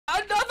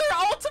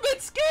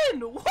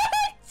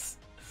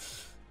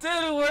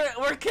Dude,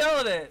 we're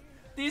killing it.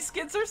 These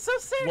skins are so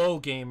sick. Whoa,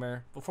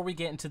 gamer. Before we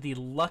get into the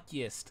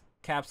luckiest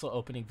capsule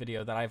opening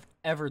video that I've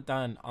ever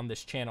done on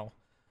this channel,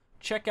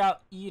 check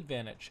out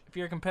E-Advantage. If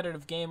you're a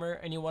competitive gamer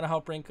and you want to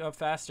help rank up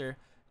faster,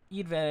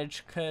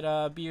 E-Advantage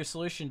could be your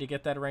solution to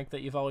get that rank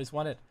that you've always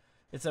wanted.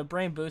 It's a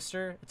brain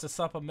booster. It's a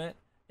supplement.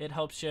 It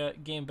helps you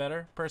game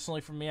better.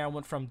 Personally, for me, I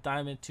went from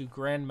Diamond to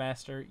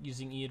Grandmaster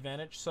using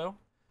E-Advantage, so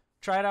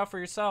try it out for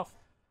yourself.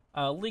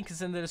 Link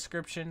is in the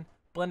description.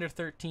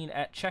 Blender13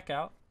 at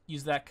checkout.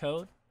 Use that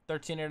code.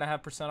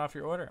 13.5% off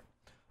your order.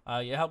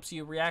 It helps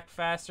you react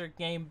faster,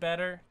 game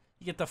better.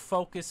 You get the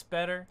focus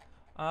better.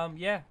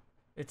 Yeah,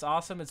 it's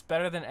awesome. It's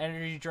better than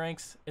energy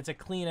drinks. It's a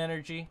clean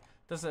energy.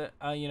 Doesn't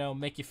you know,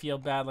 make you feel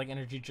bad like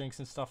energy drinks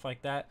and stuff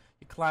like that.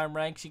 You climb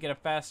ranks, you get a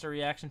faster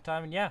reaction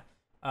time, and yeah,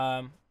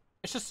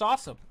 it's just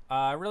awesome.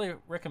 I really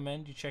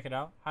recommend you check it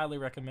out. Highly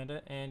recommend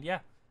it. And yeah,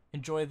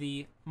 enjoy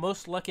the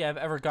most lucky I've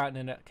ever gotten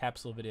in a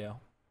capsule video.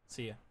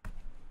 See ya.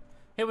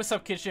 Hey, what's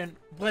up, Kitchen?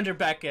 Blender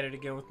back at it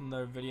again with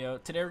another video.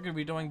 Today we're going to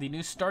be doing the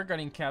new Star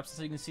Guardian capsule.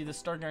 So you can see the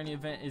Star Guardian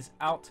event is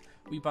out.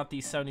 We bought the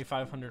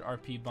 7500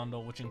 RP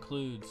bundle, which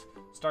includes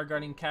Star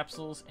Guardian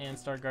capsules and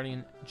Star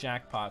Guardian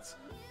jackpots.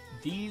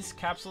 These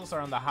capsules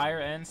are on the higher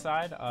end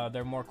side.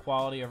 They're more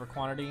quality over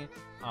quantity.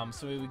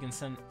 So we can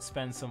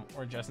spend some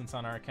orange essence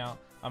on our account.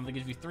 They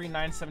give you 3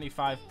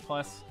 975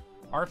 plus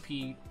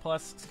RP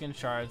plus skin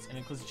shards, and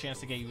includes a chance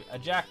to get you a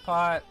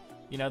jackpot,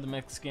 you know, the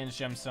mixed skins,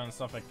 gemstones,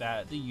 stuff like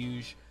that, the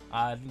huge.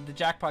 The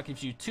jackpot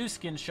gives you 2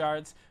 skin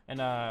shards and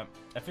a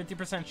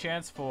 50%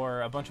 chance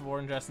for a bunch of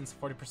orange essence,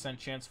 40%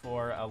 chance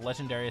for a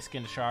legendary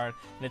skin shard,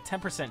 and a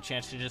 10%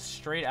 chance to just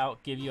straight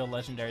out give you a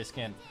legendary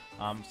skin.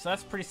 So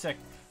that's pretty sick.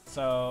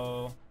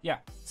 So yeah,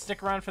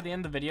 stick around for the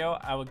end of the video.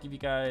 I will give you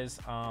guys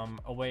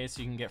a way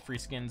so you can get free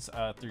skins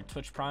through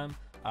Twitch Prime,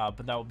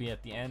 but that will be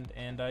at the end.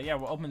 And yeah,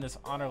 we'll open this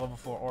honor level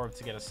 4 orb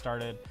to get us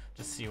started,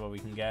 just see what we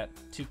can get.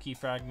 2 key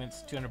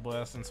fragments, 200 blue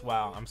essence.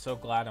 Wow, I'm so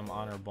glad I'm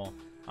honorable.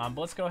 But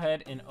let's go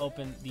ahead and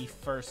open the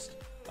first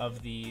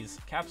of these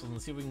capsules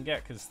and see what we can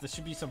get, because this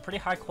should be some pretty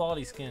high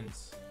quality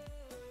skins.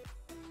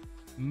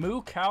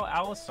 Moo Cow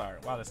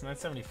Alistar. Wow, that's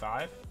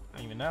 975. I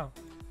don't even know.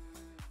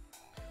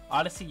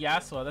 Odyssey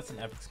Yasuo, that's an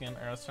epic skin.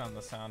 Alright, let's turn on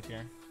the sound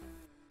here.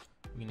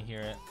 We can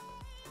hear it.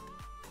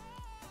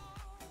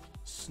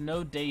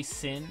 Snow Day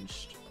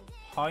Singed.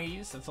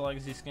 Hoggies, that's a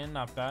legacy skin,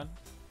 not bad.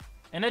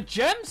 And a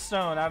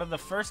gemstone out of the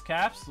first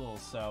capsule,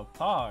 so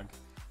Pog.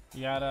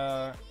 You got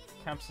a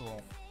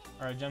capsule,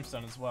 or a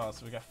gemstone as well,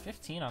 so we got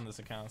 15 on this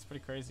account. It's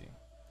pretty crazy.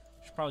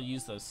 Should probably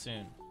use those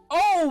soon.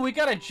 Oh, we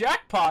got a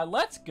jackpot,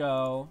 let's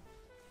go.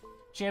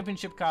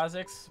 Championship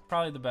Kha'Zix,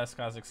 probably the best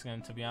Kha'Zix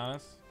skin, to be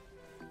honest.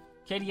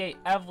 KDA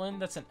Evelyn,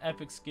 that's an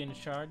epic skin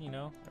shard, you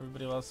know,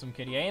 everybody loves some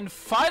KDA. And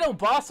final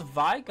boss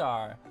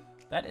Vigar,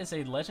 that is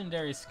a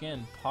legendary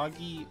skin,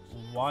 Poggy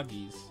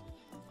Woggies.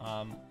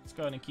 Let's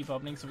go ahead and keep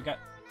opening. So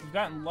we've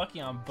gotten lucky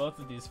on both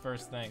of these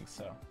first things,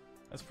 so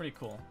that's pretty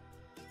cool.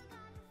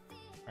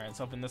 Alright, let's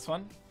open this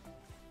one.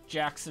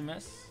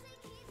 Jaximus.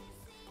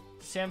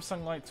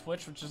 Samsung Light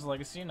Twitch, which is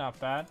legacy, not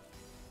bad.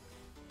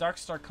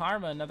 Darkstar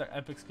Karma, another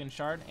epic skin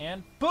shard,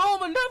 and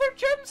boom, another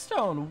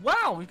gemstone.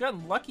 Wow, we've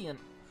gotten lucky in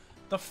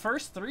the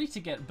first 3 to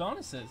get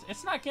bonuses.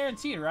 It's not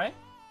guaranteed, right?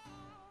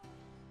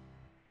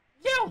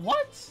 Yeah,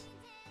 what?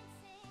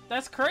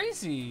 That's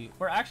crazy.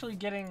 We're actually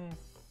getting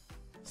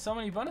so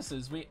many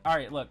bonuses.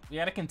 Alright, look, we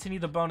gotta continue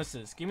the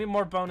bonuses. Give me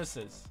more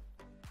bonuses.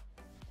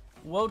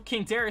 Woad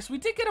King Darius, we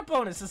did get a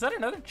bonus. Is that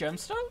another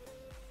gemstone?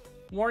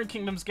 Warring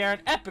Kingdoms Garen,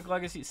 epic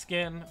legacy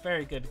skin.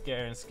 Very good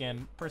Garen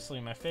skin.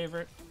 Personally my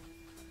favorite.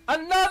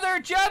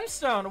 Another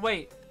gemstone!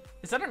 Wait,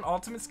 is that an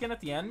ultimate skin at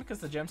the end because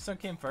the gemstone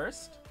came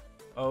first?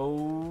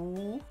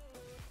 Oh.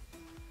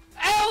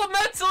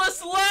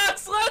 Elementalist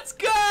Lux, let's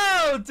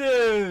go,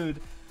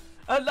 dude!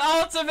 An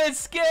ultimate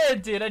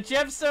skin, dude. A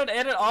gemstone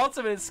and an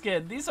ultimate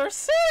skin. These are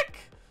sick!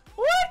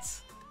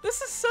 What?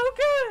 This is so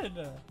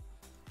good!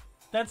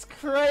 That's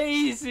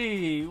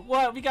crazy!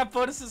 What? We got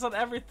bonuses on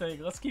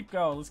everything. Let's keep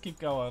going. Let's keep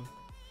going.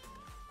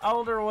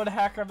 Elderwood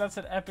Hacker, that's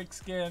an epic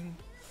skin.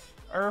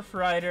 Earth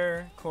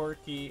Rider,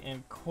 Corki,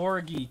 and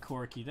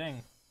Corgi.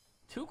 Dang.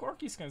 2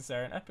 Corki skins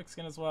there, an epic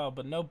skin as well,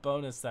 but no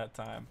bonus that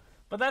time.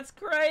 But that's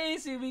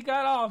crazy, we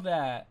got all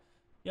that.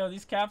 Yo,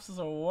 these capsules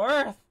are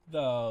worth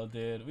though,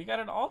 dude. We got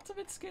an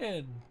ultimate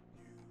skin.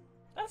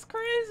 That's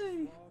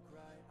crazy.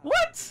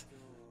 What?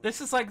 This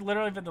has like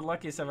literally been the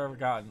luckiest I've ever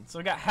gotten. So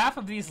we got half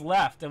of these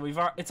left, and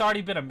it's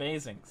already been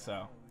amazing.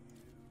 So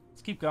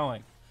let's keep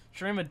going.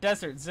 Shurima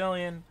Desert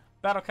Zillion,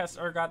 Battlecast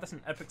Urgot. That's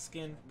an epic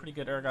skin, pretty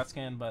good Urgot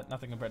skin, but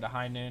nothing compared to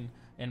High Noon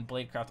and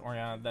Bladecraft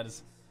Oriana. That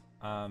is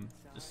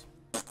just.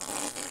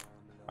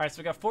 Alright, so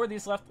we got 4 of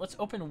these left. Let's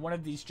open one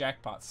of these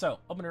jackpots. So,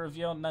 open a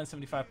reveal,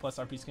 975 plus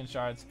RP skin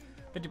shards,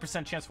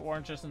 50% chance for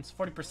orange essence,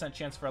 40%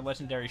 chance for a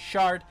legendary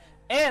shard,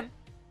 and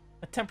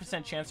a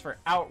 10% chance for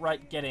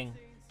outright getting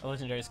a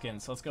legendary skin.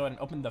 So let's go ahead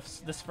and open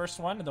this first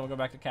one, and then we'll go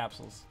back to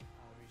capsules.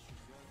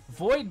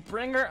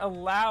 Voidbringer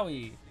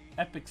Alawi,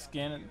 epic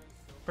skin,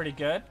 pretty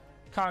good.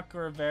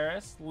 Conqueror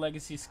Varus,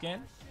 legacy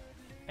skin.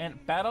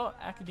 And Battle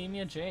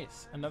Academia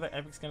Jace, another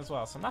epic skin as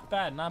well. So not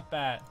bad, not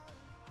bad.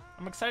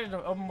 I'm excited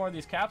to open more of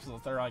these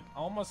capsules. They're like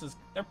almost as,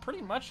 they're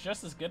pretty much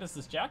just as good as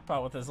this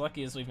jackpot with as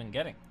lucky as we've been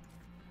getting.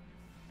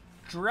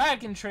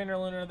 Dragon Trainer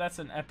Lunar, that's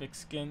an epic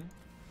skin.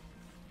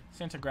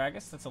 Santa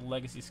Gragas, that's a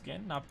legacy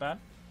skin, not bad.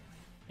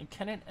 And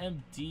Kennen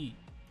MD,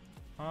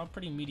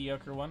 pretty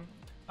mediocre one.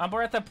 But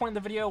we're at that point in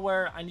the video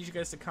where I need you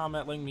guys to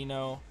comment letting me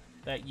know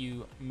that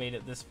you made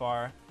it this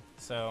far.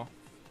 So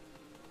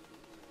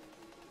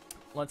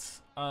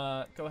let's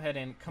go ahead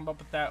and come up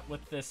with that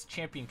with this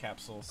champion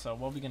capsule. So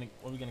what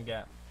are we gonna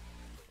get?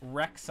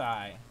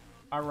 Rek'Sai.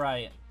 All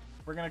right,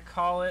 we're gonna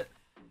call it.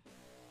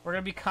 We're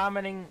gonna be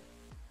commenting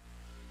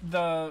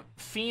the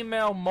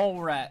female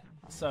mole rat.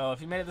 So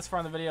if you made it this far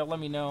in the video, let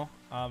me know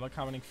by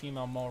commenting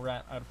female mole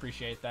rat. I'd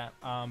appreciate that.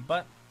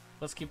 But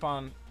let's keep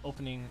on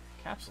opening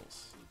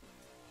capsules.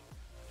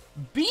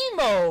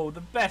 Beemo,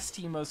 the best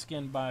Teemo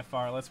skin by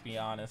far. Let's be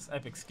honest.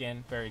 Epic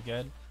skin, very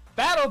good.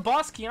 Battle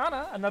Boss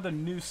Kiana, another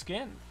new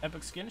skin.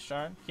 Epic skin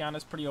shard.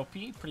 Kiana's pretty OP,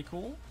 pretty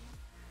cool.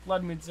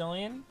 Blood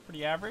Moonzillion,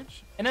 pretty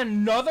average. And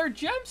another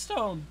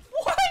gemstone.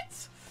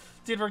 What?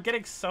 Dude, we're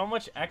getting so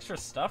much extra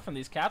stuff from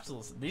these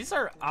capsules. These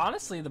are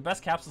honestly the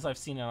best capsules I've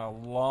seen in a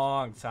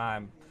long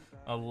time.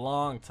 A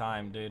long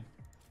time, dude.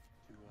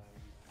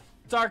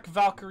 Dark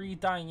Valkyrie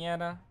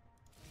Diana.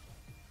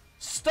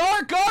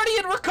 Star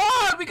Guardian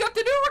Rakan! We got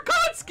the new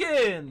Rakan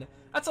skin!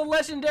 That's a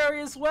legendary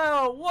as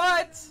well.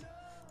 What?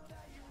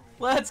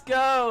 Let's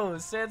go.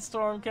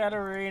 Sandstorm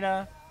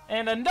Katarina.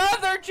 And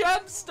another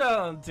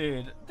gemstone,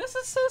 dude. This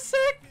is so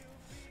sick.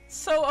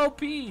 So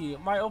OP.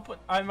 My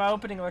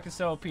opening look is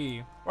so OP.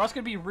 We're also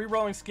gonna be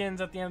re-rolling skins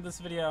at the end of this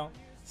video,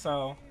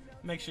 so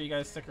make sure you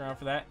guys stick around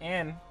for that.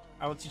 And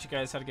I will teach you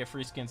guys how to get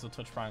free skins with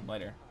Twitch Prime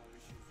later.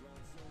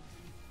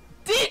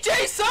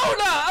 DJ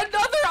Sona,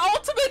 another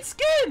ultimate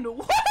skin.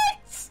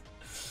 What?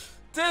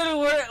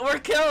 Dude, we're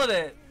killing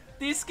it.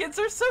 These skins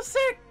are so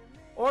sick.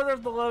 Order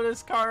of the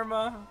Lotus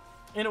Karma,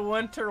 in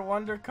Winter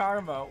Wonder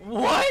Karma.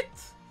 What?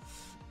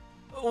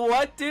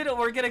 What, dude?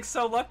 We're getting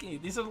so lucky.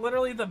 These are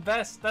literally the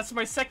best. That's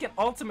my second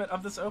ultimate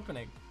of this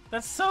opening.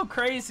 That's so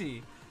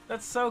crazy.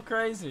 That's so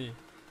crazy.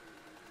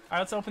 Alright,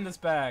 let's open this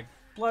bag.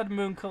 Blood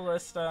Moon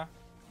Callista.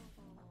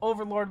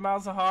 Overlord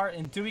Malzahar.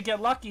 And do we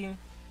get lucky?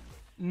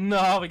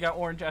 No, we got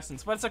Orange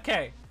Essence. But it's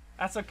okay.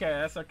 That's okay.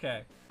 That's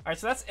okay. Alright,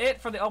 so that's it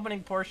for the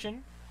opening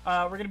portion.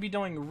 We're going to be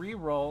doing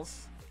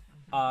re-rolls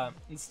and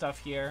stuff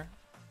here.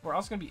 We're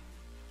also going to be...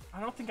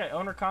 I don't think I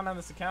own Rakan on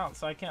this account,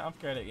 so I can't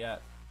upgrade it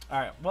yet.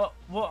 Alright, well,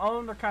 we'll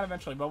own Rakan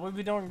eventually, but we'll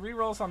be doing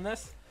re-rolls on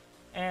this,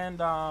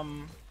 and I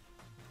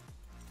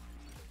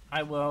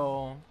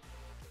will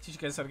teach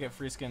you guys how to get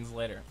free skins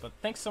later. But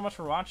thanks so much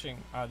for watching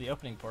the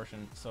opening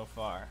portion so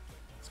far.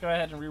 Let's go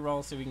ahead and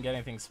re-roll, see if we can get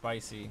anything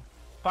spicy.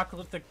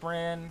 Apocalyptic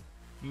Brand,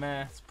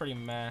 meh, it's pretty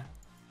meh.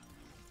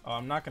 Oh,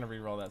 I'm not going to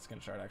re-roll that skin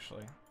chart,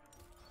 actually.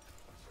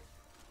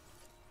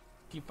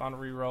 Keep on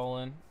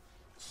re-rolling.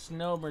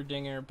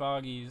 Snowmerdinger,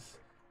 Boggies.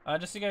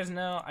 Just so you guys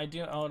know, I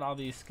do own all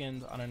these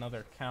skins on another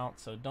account,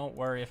 so don't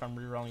worry if I'm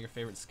re-rolling your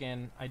favorite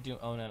skin. I do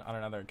own it on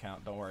another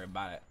account, don't worry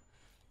about it.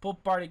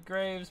 Barty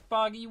Graves,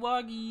 Boggy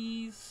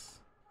Woggies. Let's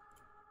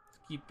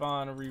keep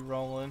on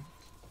re-rolling.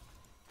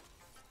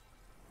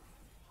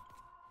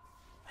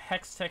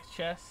 Hextech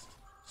Chest.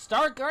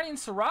 Star Guardian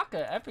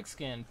Soraka, epic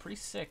skin. Pretty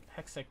sick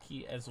Hextech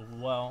Key as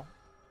well.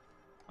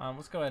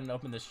 Let's go ahead and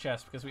open this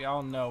chest, because we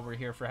all know we're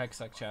here for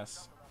Hextech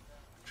Chests.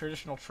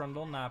 Traditional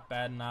Trundle, not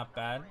bad, not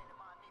bad.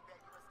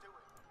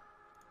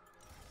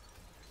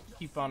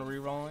 Keep on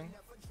re-rolling.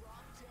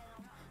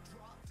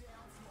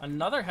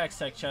 Another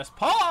Hextech chest.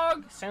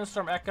 Pog!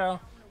 Sandstorm Echo.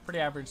 Pretty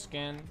average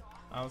skin.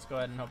 Let's go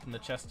ahead and open the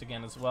chest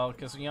again as well,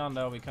 because we all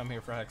know we come here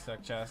for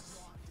Hextech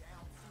chests.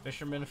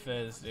 Fisherman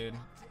Fizz, dude.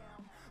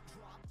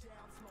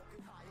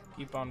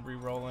 Keep on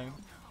re-rolling.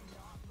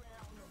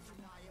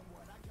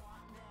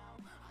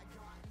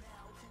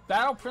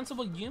 Battle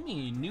Principal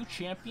Yumi. New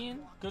champion.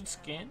 Good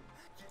skin.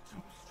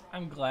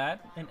 I'm glad.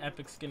 An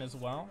epic skin as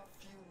well.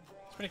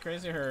 It's pretty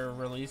crazy her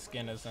release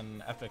skin is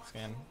an epic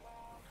skin.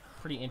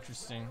 Pretty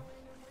interesting.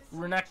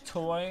 Runek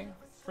Toy,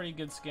 pretty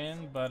good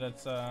skin, but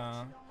it's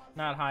not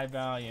high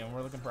value.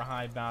 We're looking for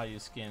high value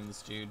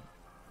skins, dude.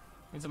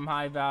 Need some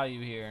high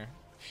value here.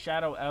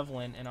 Shadow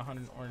Evelyn in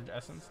 100 Orange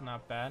Essence,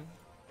 not bad.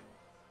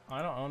 Oh,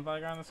 I don't own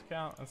Viagra on this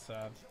account, that's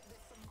sad.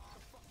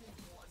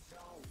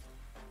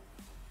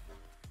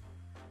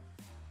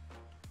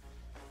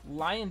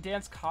 Lion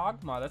Dance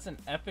Kog'Maw, that's an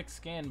epic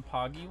skin.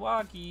 Poggy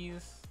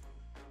Woggies.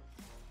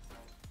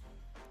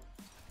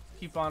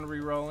 Keep on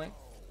re-rolling.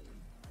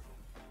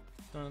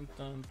 Dun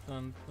dun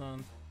dun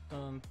dun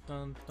dun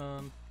dun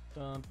dun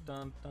dun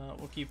dun dun.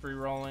 We'll keep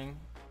re-rolling.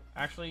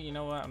 Actually, you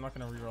know what? I'm not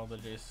gonna re-roll the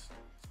Jace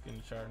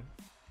skin shard.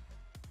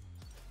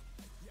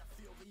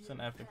 It's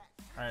an epic.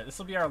 Alright, this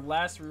will be our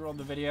last re-roll of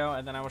the video,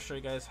 and then I will show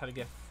you guys how to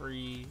get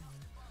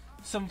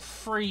some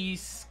free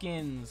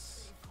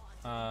skins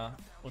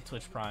with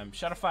Twitch Prime.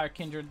 Shadowfire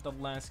Kindred, the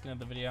last skin of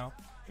the video.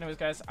 Anyways,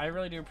 guys, I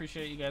really do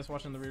appreciate you guys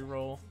watching the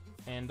re-roll,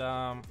 and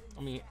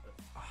let me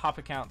hop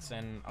accounts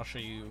and I'll show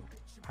you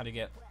how to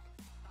get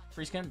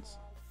free skins.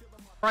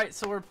 Alright,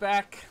 so we're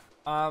back.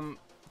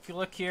 If you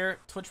look here,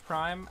 Twitch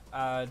Prime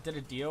did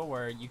a deal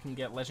where you can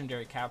get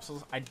legendary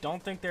capsules. I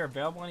don't think they're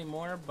available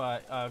anymore,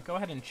 but go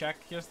ahead and check.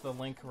 Here's the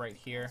link right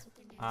here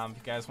if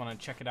you guys want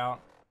to check it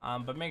out.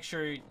 But make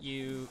sure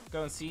you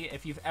go and see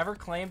if you've ever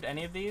claimed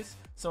any of these.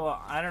 So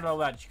I don't know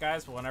about you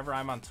guys, but whenever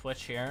I'm on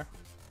Twitch here,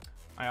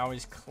 I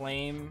always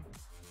claim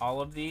all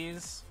of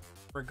these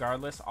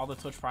regardless, all the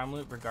Twitch Prime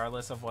loot,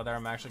 regardless of whether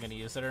I'm actually going to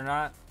use it or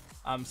not.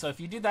 So if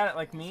you do that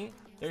like me,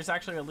 there's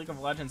actually a League of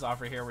Legends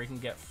offer here where you can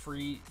get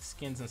free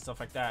skins and stuff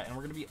like that. And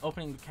we're going to be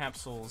opening the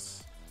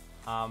capsules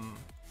on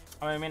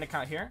my main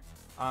account here.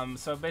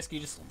 So basically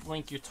you just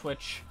link your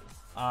Twitch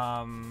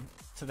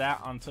to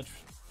that on Twitch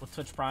with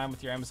Twitch Prime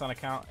with your Amazon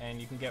account,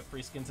 and you can get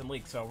free skins in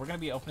League. So we're going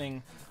to be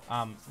opening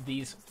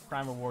these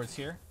Prime rewards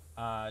here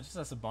just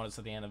as a bonus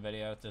at the end of the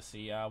video to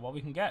see what we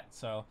can get.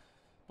 So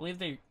I believe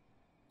they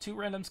 2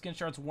 random skin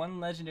shards, 1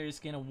 legendary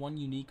skin, and 1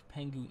 unique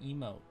Pengu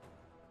emote.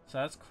 So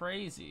that's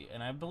crazy,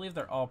 and I believe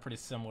they're all pretty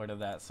similar to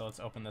that. So let's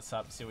open this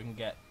up and see what we can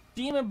get.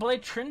 Demon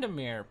Blade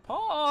Tryndamere,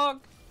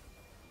 Pog,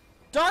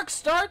 Dark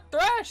Star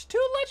Thresh, 2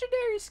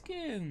 legendary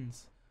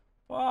skins,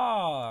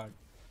 Pog,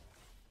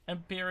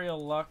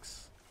 Imperial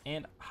Lux,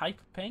 and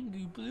Hype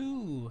Pengu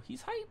Blue.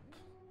 He's hype.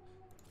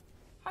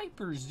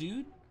 Hypers,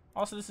 dude.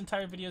 Also, this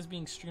entire video is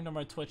being streamed on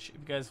my Twitch. If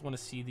you guys want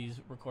to see these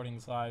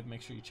recordings live,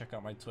 make sure you check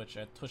out my Twitch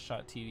at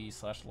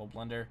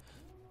twitch.tv/LowBlender.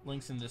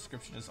 Links in the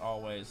description as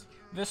always.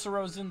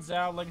 Viscero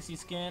Zinzao Legacy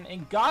Skin,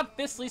 and God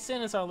Fistly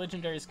Sin is our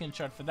legendary skin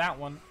chart for that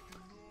one.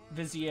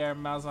 Vizier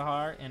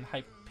Malzahar and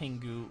Hype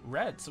Pengu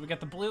Red. So we got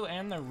the blue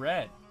and the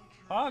red.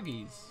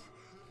 Hoggies.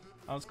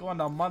 Let's go on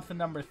to month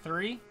number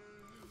 3.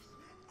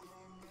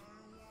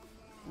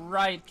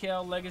 Riot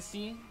Kale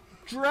Legacy.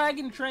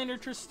 Dragon Trainer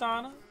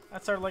Tristana.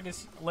 That's our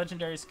legacy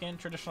legendary skin,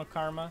 Traditional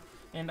Karma.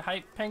 And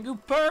Hype Pengu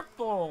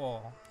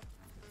Purple.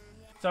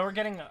 So we're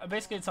getting,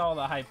 basically it's all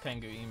the Hype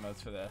Pengu emotes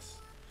for this.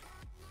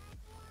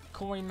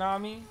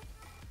 Koinami.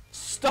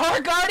 Star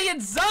Guardian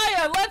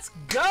Zaya! Let's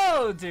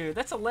go, dude!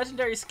 That's a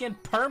legendary skin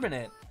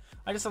permanent.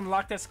 I just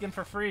unlocked that skin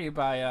for free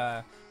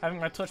by having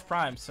my Twitch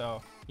Prime.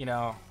 So, you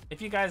know,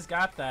 if you guys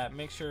got that,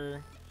 make sure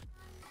you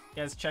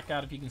guys check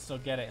out if you can still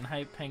get it. And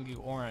Hype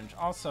Pengu Orange.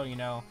 Also, you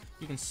know,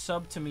 you can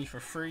sub to me for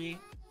free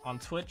on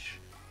Twitch.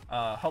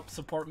 Help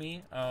support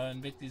me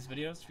and make these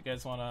videos if you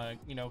guys want to,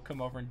 you know,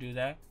 come over and do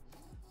that.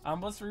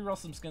 Let's reroll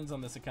some skins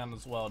on this account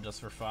as well,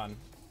 just for fun.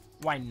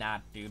 Why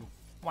not, dude?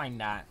 Why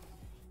not?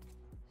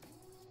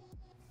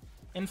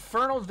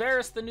 Infernal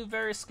Varus, the new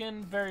Varus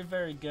skin, very,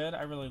 very good.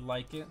 I really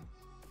like it.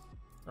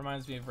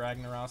 Reminds me of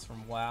Ragnaros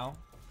from WoW.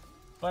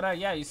 But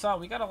yeah, you saw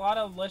we got a lot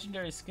of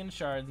legendary skin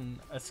shards and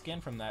a skin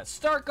from that.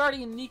 Star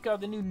Guardian Nico,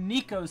 the new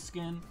Nico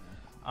skin.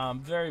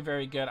 Very,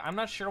 very good. I'm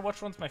not sure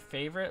which one's my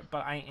favorite,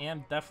 but I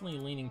am definitely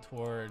leaning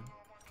toward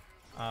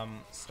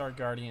Star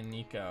Guardian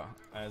Nico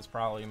as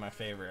probably my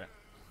favorite,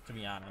 to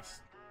be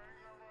honest.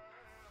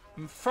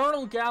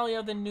 Infernal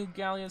Gallia, the new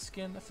Gallia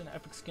skin. That's an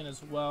epic skin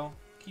as well.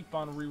 Keep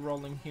on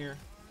re-rolling here.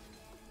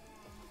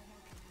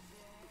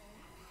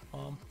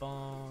 Bum,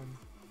 bum.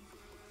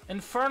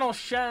 Infernal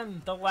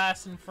Shen, the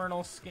last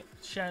Infernal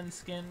Shen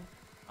skin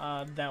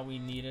that we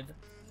needed.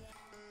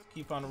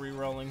 Keep on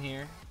re-rolling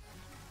here.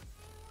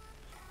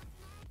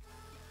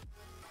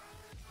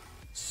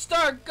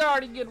 Star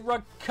Guardian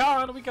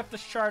Rakan. We got the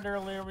shard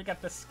earlier. We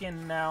got the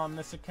skin now on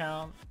this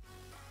account.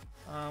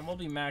 We'll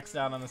be maxed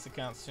out on this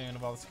account soon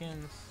of all the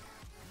skins.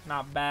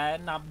 Not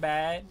bad, not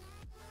bad.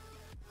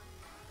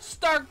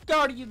 Star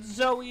Guardian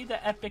Zoe,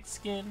 the epic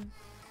skin.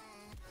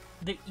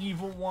 The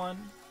evil one.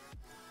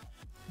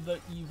 The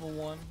evil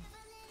one.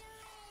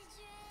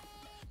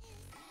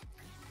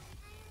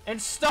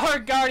 And Star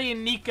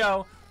Guardian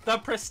Nico, the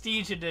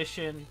Prestige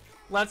Edition.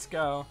 Let's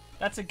go.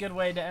 That's a good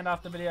way to end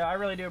off the video. I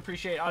really do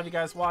appreciate all of you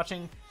guys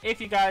watching. If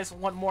you guys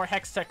want more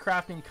Hextech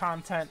crafting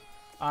content,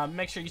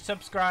 make sure you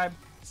subscribe,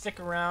 stick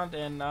around,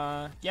 and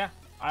yeah,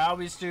 I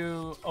always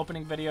do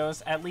opening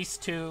videos, at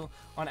least 2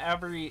 on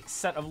every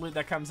set of loot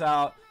that comes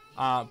out.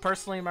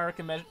 Personally, my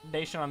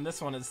recommendation on this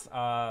one is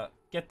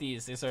get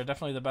these. These are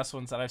definitely the best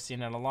ones that I've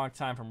seen in a long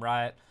time from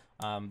Riot.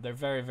 They're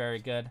very, very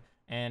good.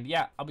 And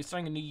yeah, I'll be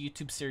starting a new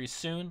YouTube series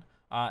soon.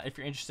 If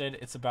you're interested,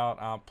 it's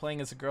about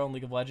playing as a girl in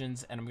League of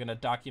Legends, and I'm gonna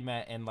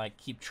document and like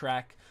keep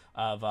track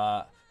of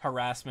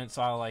harassment.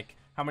 So I'll like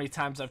how many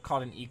times I've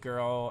called an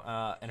e-girl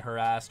and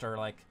harassed, or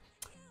like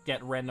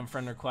get random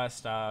friend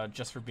requests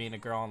just for being a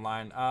girl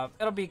online.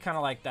 It'll be kind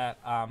of like that,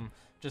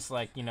 just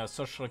like, you know,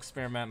 social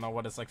experiment on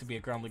what it's like to be a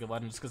girl in League of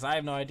Legends, because I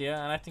have no idea,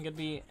 and I think it'd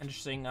be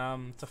interesting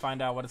to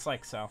find out what it's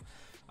like. So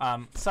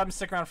sub and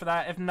stick around for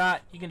that. If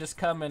not, you can just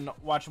come and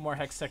watch more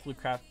Hextech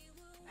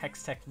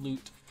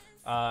loot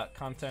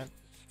content.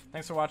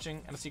 Thanks for watching,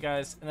 and I'll see you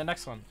guys in the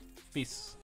next one. Peace.